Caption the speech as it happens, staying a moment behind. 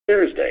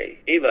Thursday,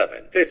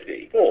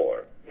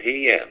 11:54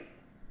 p.m.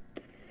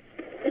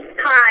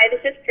 Hi,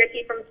 this is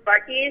Chrissy from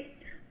Sparky's.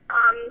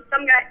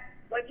 Some guy,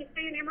 what did you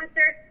say your name was,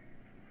 sir?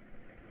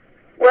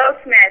 Will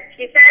Smith.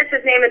 He says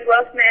his name is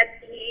Will Smith.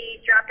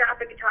 He dropped off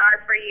a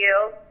guitar for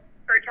you,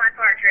 for Todd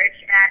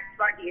Partridge at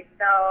Sparky's.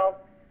 So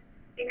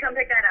you can come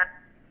pick that up.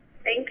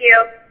 Thank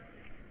you.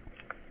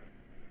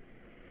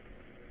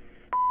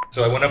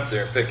 So I went up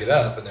there and picked it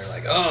up, and they're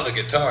like, "Oh, the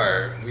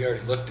guitar." And we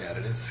already looked at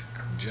it. It's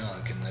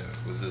junk, and there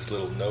was this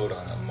little note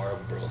on a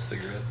Marlboro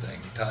cigarette thing.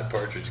 Todd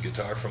Partridge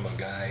guitar from a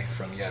guy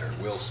from Yetter,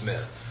 Will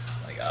Smith.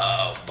 Like,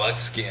 oh,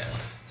 buckskin.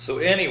 So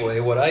anyway,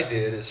 what I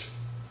did is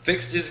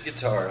fixed his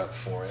guitar up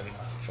for him.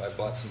 I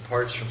bought some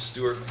parts from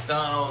Stuart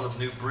McDonald, a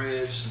new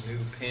bridge, some new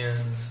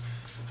pins,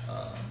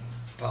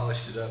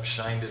 polished it up,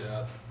 shined it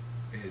up.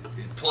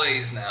 It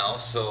plays now,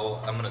 so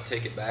I'm going to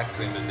take it back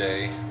to him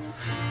today,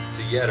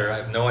 to Yetter. I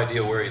have no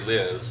idea where he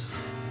lives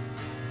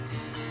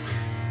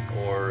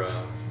or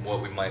what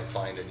we might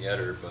find in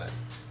Yetter, but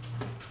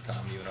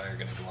Tom, you and I are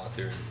going to go out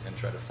there and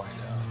try to find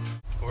out.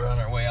 We're on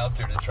our way out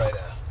there to try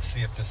to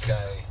see if this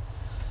guy,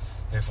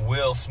 if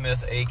Will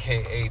Smith,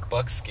 a.k.a.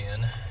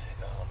 Buckskin,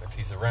 if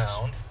he's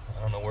around.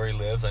 I don't know where he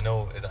lives. I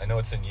know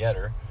it's in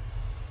Yetter,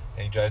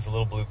 and he drives a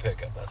little blue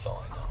pickup. That's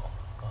all I know.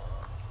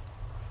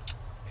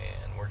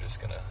 And we're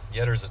just gonna.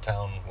 Yetter's a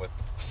town with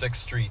 6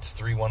 streets,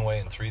 3 one way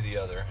and 3 the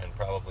other, and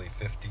probably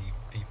 50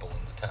 people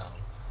in the town.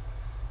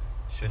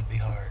 Shouldn't be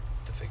hard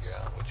to figure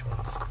out which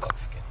one's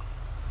Buckskin.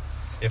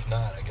 If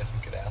not, I guess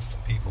we could ask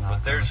some people.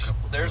 But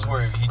there's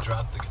where he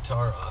dropped the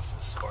guitar off,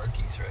 is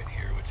Sparky's right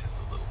here, which is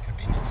a little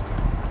convenience store.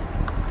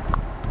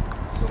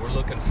 So we're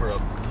looking for a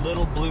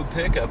little blue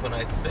pickup, and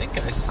I think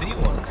I see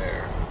one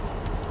there.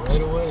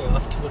 Right away,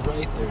 off to the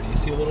right there. Do you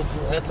see a little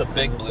blue? That's a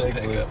big blue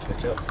pickup.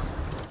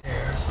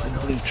 There's a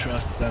blue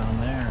truck down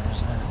there,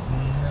 is that?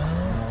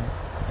 No.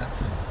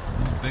 That's a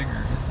little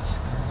bigger. His is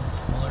still a little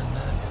smaller than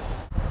that.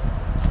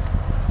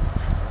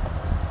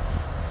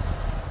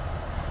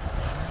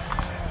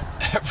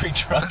 Every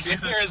truck in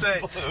here is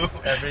blue.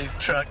 Every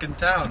truck in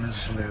town is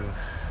blue.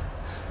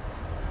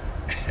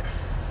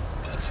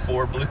 That's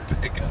 4 blue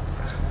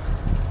pickups.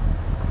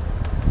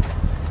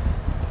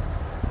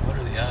 What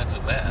are the odds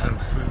of that? The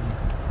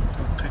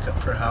blue pickup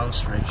per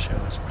house ratio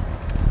is pretty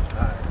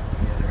high.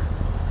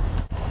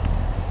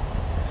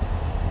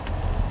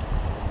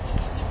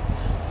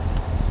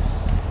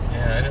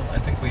 Yeah, I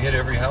think we hit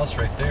every house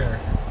right there.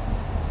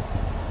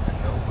 And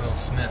no Will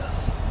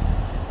Smith,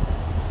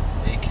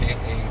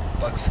 a.k.a.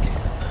 Buckskin.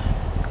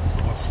 So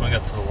we'll swing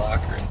up to the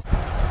locker and...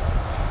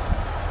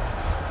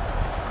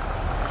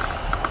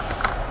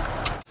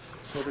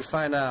 So what did we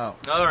find out?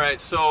 Alright,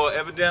 so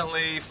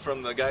evidently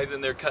from the guys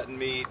in there cutting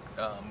meat,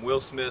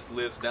 Will Smith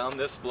lives down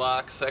this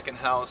block, second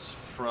house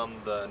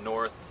from the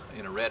north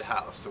in a red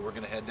house. So we're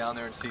going to head down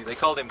there and see. They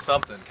called him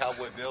something,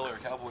 Cowboy Bill or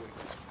Cowboy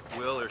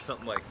Will or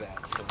something like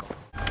that. So.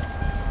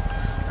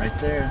 Right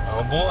there.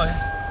 Oh boy.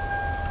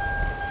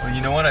 Well,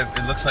 you know what?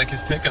 It looks like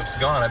his pickup's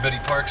gone. I bet he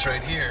parks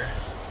right here.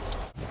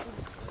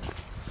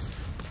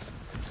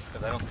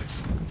 Because I don't think...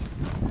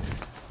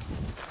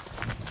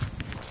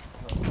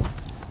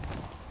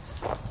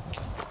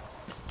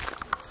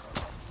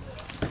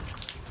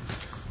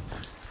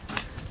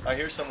 I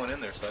hear someone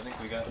in there, so I think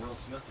we got Will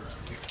Smith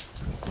around here.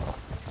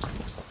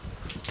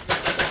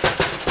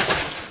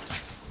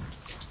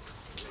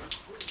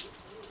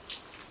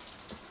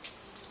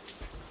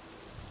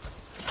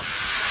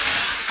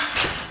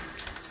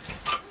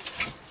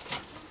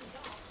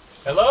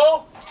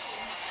 Hello?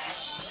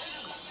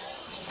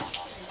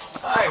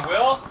 Hi,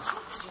 Will.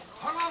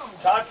 Hello.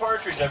 Todd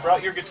Partridge, I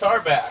brought your guitar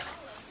back.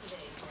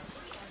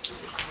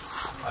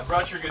 I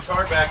brought your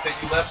guitar back that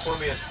you left for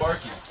me at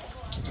Sparky's.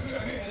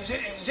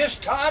 Is this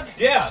Todd?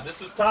 Yeah,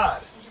 this is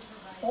Todd.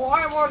 Oh,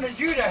 I wanted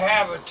you to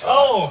have it, Todd.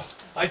 Oh,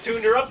 I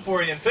tuned her up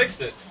for you and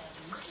fixed it.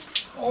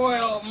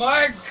 Well,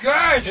 my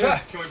gosh. Yeah.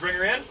 Can we bring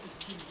her in?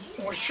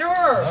 Well, sure.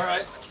 All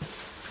right.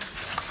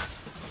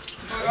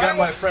 I got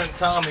my friend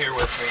Tom here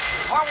with me.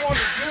 I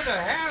wanted you to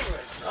have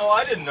it. Oh,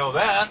 I didn't know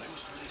that.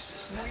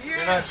 Well,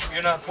 yeah.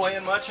 You're not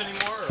playing much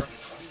anymore? Or?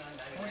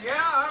 Well,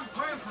 yeah, I'm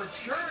playing for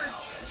church.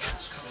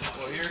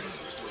 Well, here.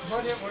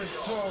 But it was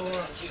so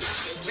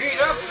beat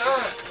up now.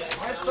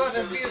 I thought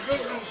it'd be a good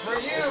one for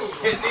you.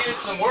 It needed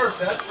some work,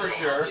 that's for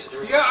sure.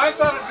 Yeah, I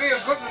thought it'd be a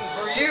good one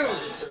for you.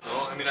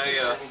 Well, I mean,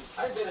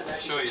 I'll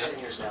show you.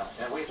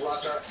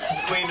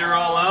 Cleaned her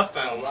all up,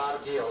 and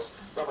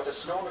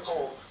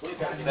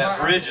that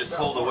bridge had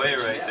pulled away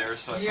right there,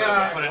 so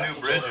I put a new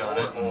bridge on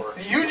it.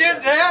 You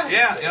did that?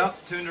 Yeah,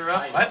 tuned her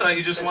up. I thought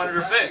you just wanted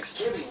her fixed.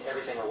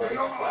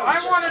 No,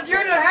 I wanted you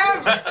to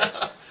have it.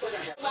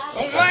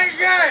 Oh my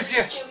gosh,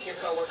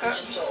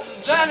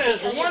 that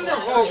is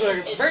wonderful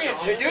to bring it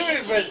to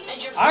you, but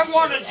I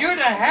wanted you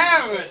to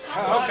have it,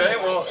 Todd. Okay,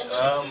 well,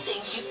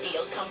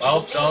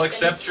 I'll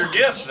accept your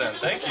gift then.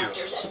 Thank you.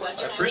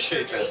 I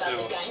appreciate that, Sue.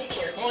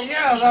 Oh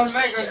yeah, that'll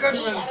make a good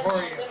one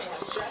for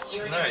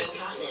you.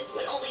 Nice.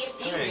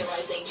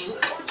 Thanks.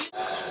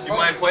 You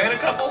mind playing a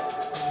couple?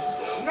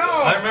 No.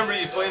 I remember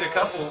you played a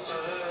couple.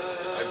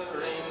 I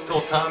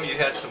told Tom you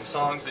had some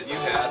songs that you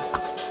had.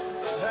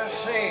 Let's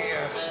see.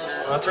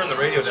 I'll turn the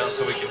radio down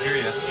so we can hear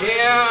you.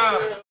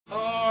 Yeah.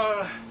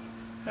 Oh,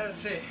 let's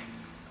see.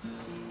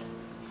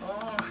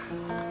 Oh,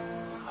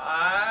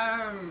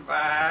 I'm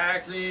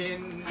back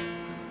in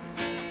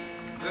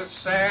the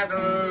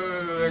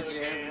saddle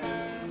again.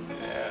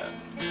 Yeah.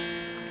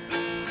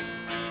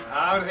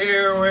 Out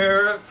here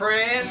where a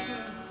friend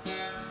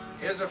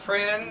is a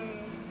friend.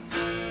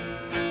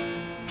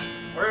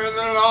 Where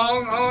the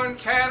longhorn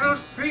cattle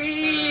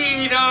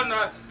feed on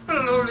the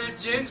loaded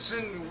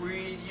ginseng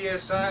weed.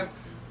 Yes, I'm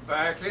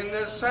back in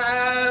the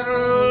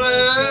saddle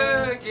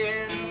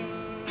again.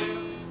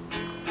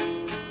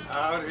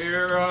 Out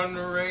here on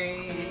the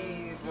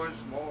range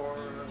once more.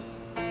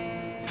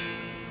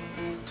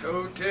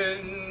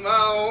 Toting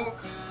my old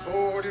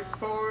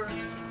 44.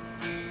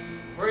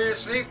 Where you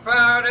sleep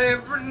out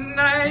every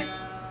night.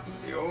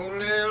 The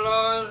only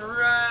law's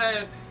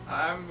right.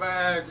 I'm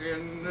back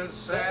in the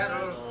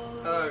saddle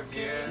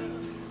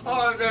again.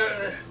 Oh,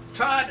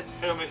 Todd,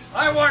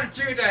 I want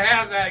you to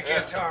have that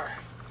guitar.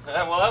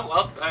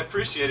 Well, I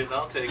appreciate it, and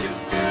I'll take it.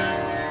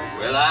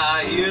 Well,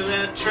 I hear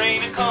that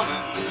train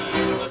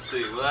a-coming. Let's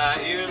see. Well, I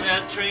hear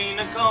that train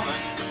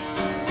a-coming.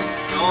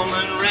 It's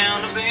coming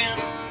round a bend.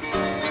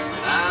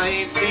 I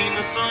ain't seen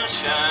the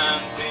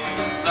sunshine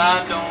since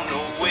I don't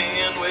know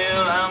when.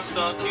 Well, I'm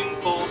stuck in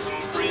Folsom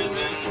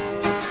Prison.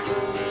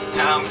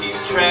 Time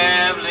keeps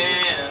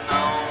traveling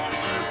on.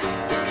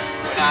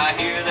 When I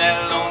hear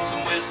that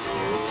lonesome whistle,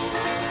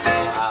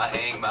 I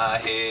hang my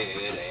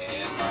head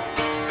and...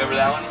 Remember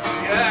that one?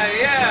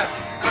 Yeah.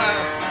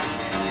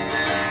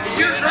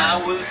 When I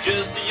was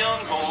just a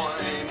young boy,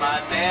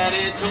 my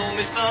daddy told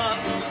me, son,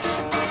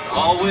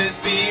 always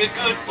be a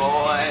good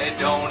boy,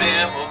 don't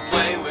ever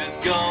play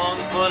with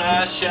guns. But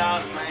I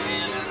shot a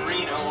man in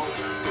Reno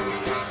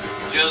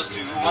just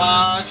to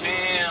watch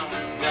him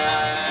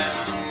die.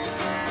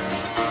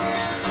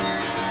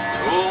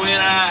 Oh,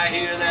 when I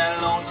hear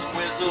that lonesome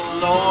whistle,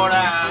 Lord,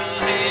 I'll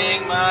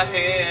hang my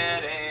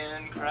head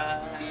and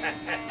cry.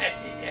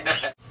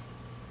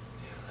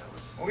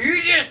 Well,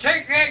 you just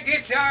take that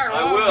guitar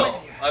along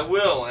with you. I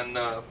will, and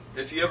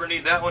if you ever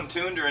need that one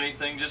tuned or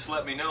anything, just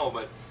let me know.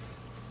 But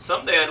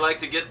someday I'd like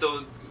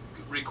to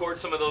record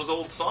some of those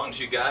old songs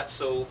you got,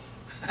 so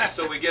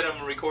we get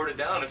them recorded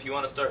down. If you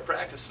want to start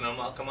practicing them,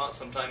 I'll come out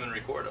sometime and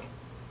record them.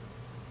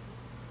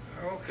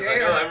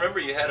 Okay. I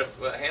remember you had a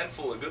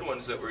handful of good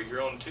ones that were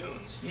your own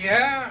tunes.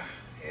 Yeah,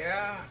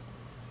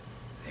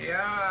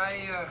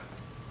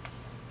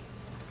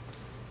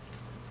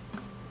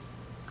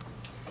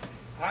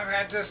 I've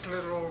had this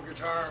little old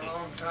guitar a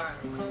long time.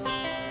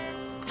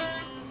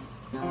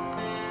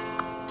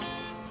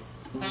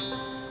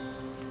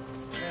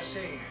 Let's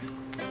see.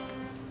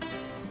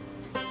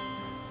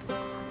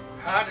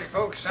 Howdy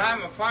folks,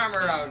 I'm a farmer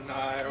out in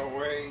Iowa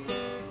way.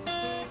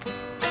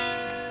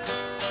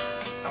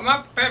 I'm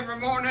up every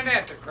morning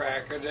at the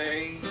crack of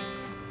day.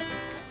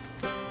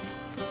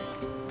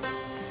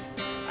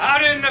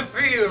 Out in the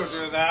fields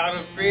without a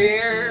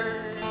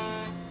fear.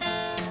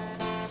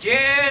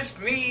 Just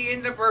me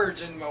and the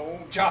birds and my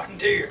old John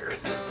Deere.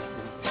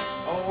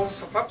 Oh,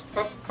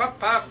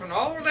 poppin'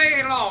 all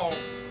day long.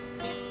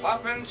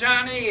 Poppin'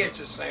 Johnny, it's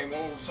the same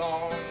old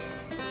song.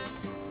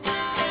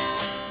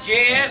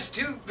 Just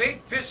two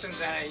big pistons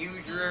and a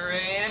huge rear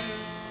end.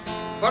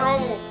 But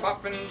old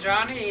Poppin'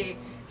 Johnny,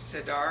 it's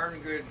a darn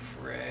good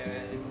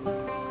friend.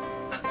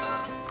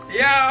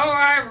 Yeah,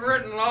 I've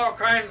written all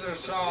kinds of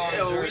songs.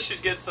 Yeah, well, we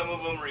should get some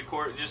of them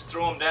recorded. Just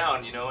throw them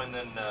down, and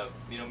then,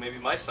 maybe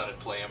my son would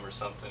play them or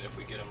something if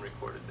we get them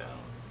recorded down.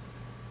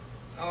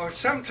 Oh,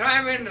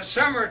 sometime in the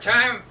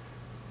summertime,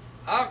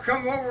 I'll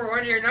come over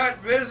when you're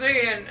not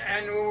busy and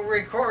we'll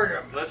record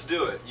them. Let's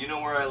do it. You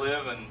know where I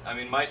live, and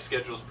my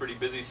schedule's pretty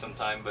busy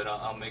sometime, but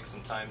I'll make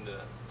some time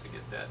to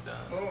get that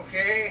done.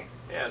 Okay.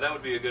 Yeah, that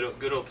would be a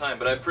good old time.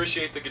 But I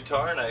appreciate the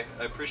guitar, and I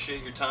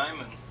appreciate your time.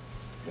 And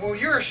well,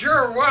 you're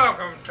sure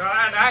welcome,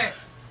 Todd. I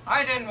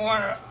didn't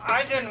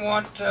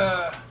want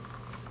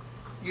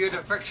you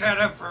to fix that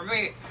up for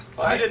me.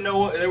 Well, I didn't know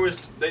what there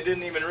was. They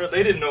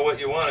didn't know what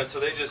you wanted, so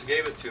they just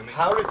gave it to me.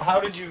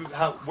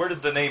 Where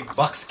did the name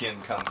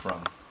Buckskin come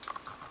from?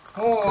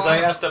 Oh, Because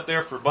I asked up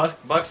there for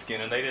Buckskin,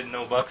 and they didn't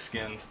know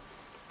Buckskin.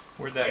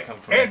 Where'd that come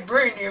from? Ed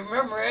Breen. You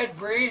remember Ed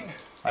Breen?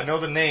 I know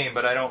the name,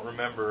 but I don't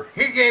remember.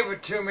 He gave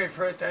it to me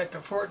at the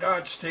Fort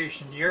Dodge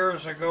station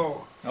years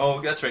ago. Oh,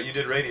 that's right. You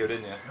did radio,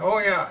 didn't you? Oh,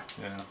 yeah.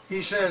 Yeah.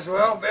 He says,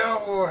 well,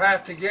 Bill, we'll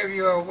have to give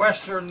you a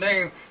Western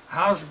name.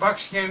 How's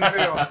Buckskin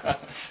Bill?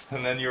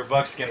 And then you were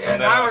Buckskin from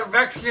and then I on. was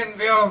Buckskin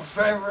Bill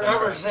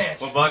ever since.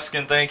 Well,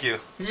 Buckskin, thank you.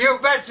 You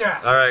betcha.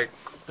 All right.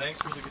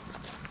 Thanks for the...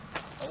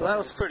 So that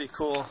was pretty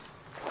cool.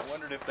 I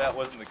wondered if that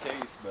wasn't the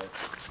case, but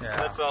Yeah.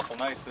 that's awful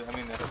nice. I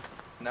mean,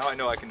 now I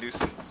know I can do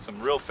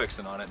some real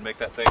fixing on it and make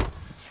that thing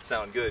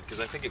sound good,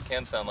 because I think it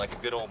can sound like a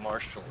good old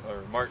Marshall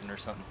or Martin or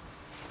something.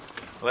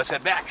 Well, let's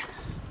head back.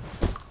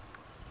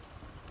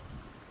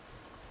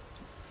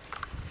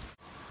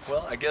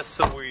 Well, I guess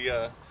so.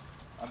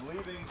 I'm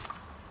leaving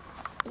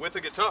with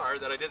a guitar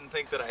that I didn't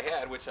think that I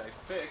had, which I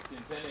picked,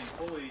 intending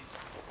fully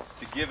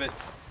to give it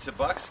to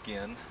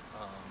Buckskin,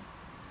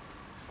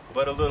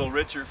 but a little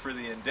richer for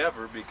the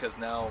endeavor, because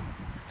now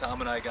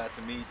Tom and I got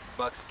to meet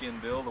Buckskin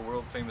Bill, the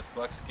world famous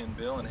Buckskin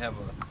Bill, and have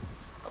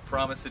a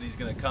promise that he's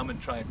going to come and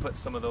try and put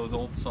some of those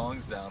old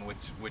songs down,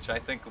 which I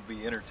think will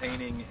be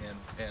entertaining,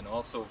 and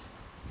also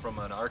from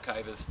an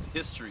archivist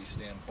history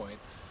standpoint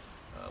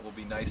will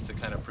be nice to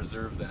kind of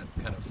preserve that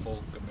kind of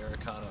folk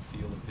Americana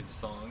feel of his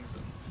songs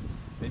and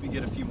maybe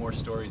get a few more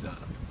stories out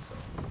of him. So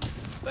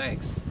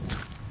thanks.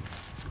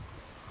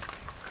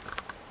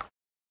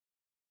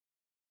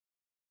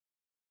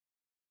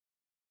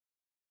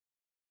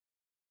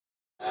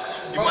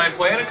 You mind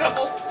playing a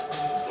couple?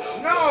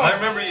 No. I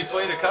remember you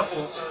played a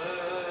couple.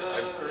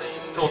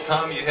 I told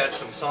Tom you had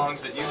some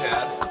songs that you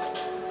had.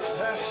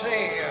 Let's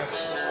see.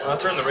 I'll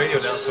turn the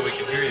radio down so we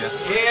can hear you.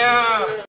 Yeah.